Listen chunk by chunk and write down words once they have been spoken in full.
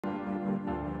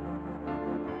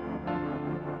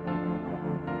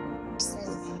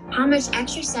how much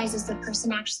exercise is the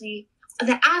person actually,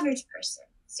 the average person?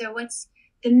 So what's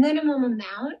the minimum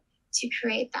amount to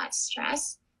create that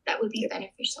stress that would be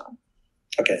beneficial?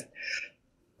 Okay.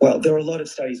 Well, there are a lot of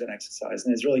studies on exercise,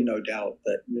 and there's really no doubt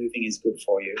that moving is good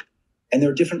for you. And there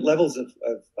are different levels of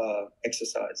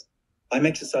exercise. I'm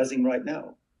exercising right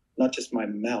now, not just my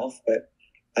mouth, but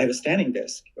I have a standing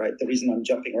desk, right? The reason I'm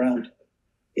jumping around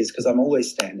is because I'm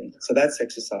always standing. So that's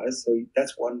exercise. So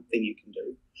that's one thing you can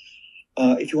do.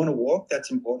 If you want to walk,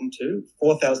 that's important too.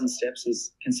 4,000 steps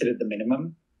is considered the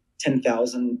minimum.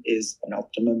 10,000 is an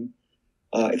optimum.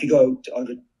 If you go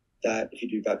over that, if you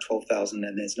do about 12,000,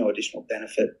 then there's no additional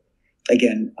benefit.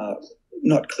 Again,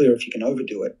 not clear if you can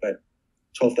overdo it, but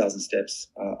 12,000 steps,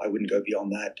 I wouldn't go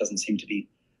beyond that. Doesn't seem to be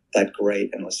that great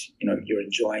unless you're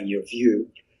enjoying your view.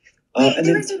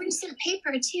 There was a recent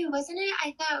paper too, wasn't it?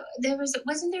 I thought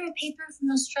wasn't there a paper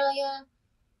from Australia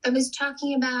that was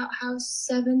talking about how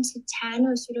 7 to 10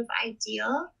 was sort of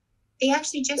ideal? They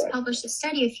actually just published a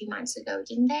study a few months ago,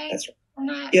 didn't they? That's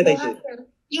right. Yeah, they did.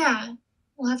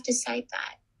 We'll have to cite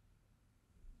that.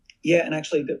 Yeah, and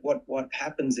actually, what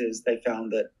happens is they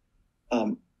found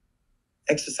that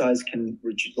exercise can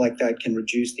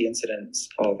reduce the incidence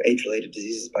of age-related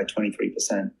diseases by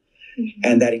 23%.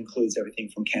 And that includes everything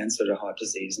from cancer to heart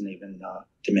disease and even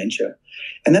dementia.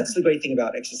 And that's the great thing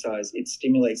about exercise. It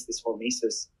stimulates this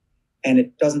hormesis, and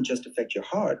it doesn't just affect your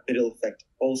heart, but it'll affect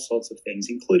all sorts of things,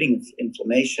 including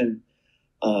inflammation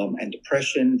and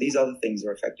depression. These other things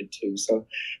are affected too. So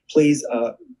please,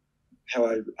 how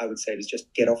I would say it is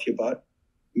just get off your butt,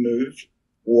 move,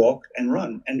 walk, and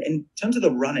run. And in terms of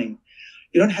the running,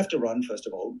 you don't have to run, first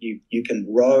of all. You can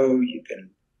row, you can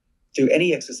do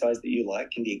any exercise that you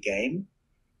like, can be a game,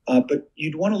 but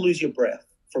you'd want to lose your breath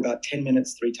for about 10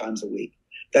 minutes 3 times a week.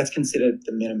 That's considered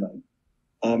the minimum.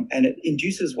 And it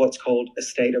induces what's called a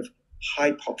state of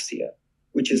hypoxia,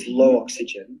 which is low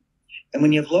oxygen. And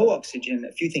when you have low oxygen,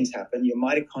 a few things happen. Your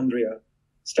mitochondria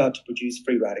start to produce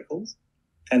free radicals,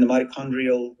 and the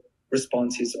mitochondrial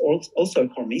response is also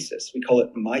hormesis. We call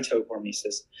it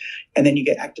mitohormesis. And then you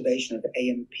get activation of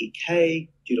AMPK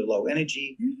due to low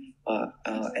energy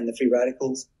and the free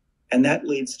radicals. And that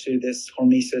leads to this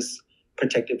hormesis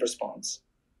protective response.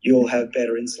 You'll have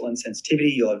better insulin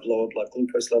sensitivity. You'll have lower blood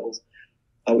glucose levels,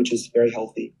 which is very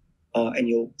healthy. And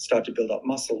you'll start to build up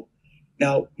muscle.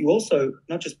 Now, you also,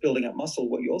 not just building up muscle,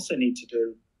 what you also need to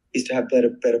do is to have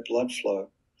better blood flow.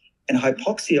 And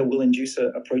hypoxia will induce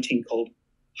a protein called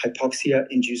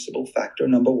hypoxia-inducible factor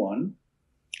number 1.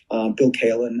 Bill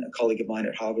Kalin, a colleague of mine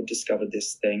at Harvard, discovered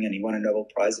this thing, and he won a Nobel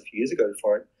Prize a few years ago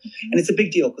for it. And it's a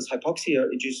big deal because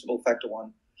hypoxia-inducible factor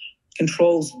 1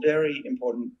 controls very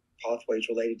important pathways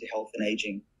related to health and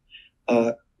aging,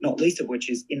 not least of which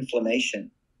is inflammation.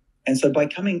 And so by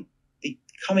becoming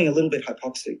a little bit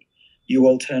hypoxic, you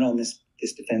will turn on this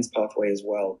defense pathway as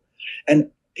well.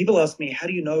 And people ask me, how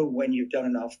do you know when you've done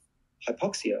enough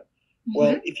hypoxia?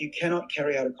 Well, if you cannot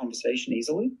carry out a conversation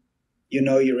easily, you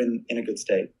know you're in a good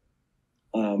state.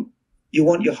 You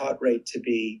want your heart rate to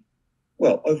be,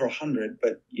 well, over 100,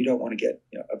 but you don't want to get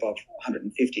above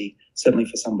 150, certainly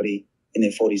for somebody in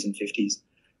their 40s and 50s.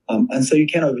 And so you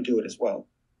can overdo it as well.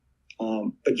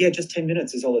 But yeah, just 10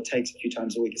 minutes is all it takes a few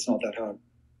times a week. It's not that hard.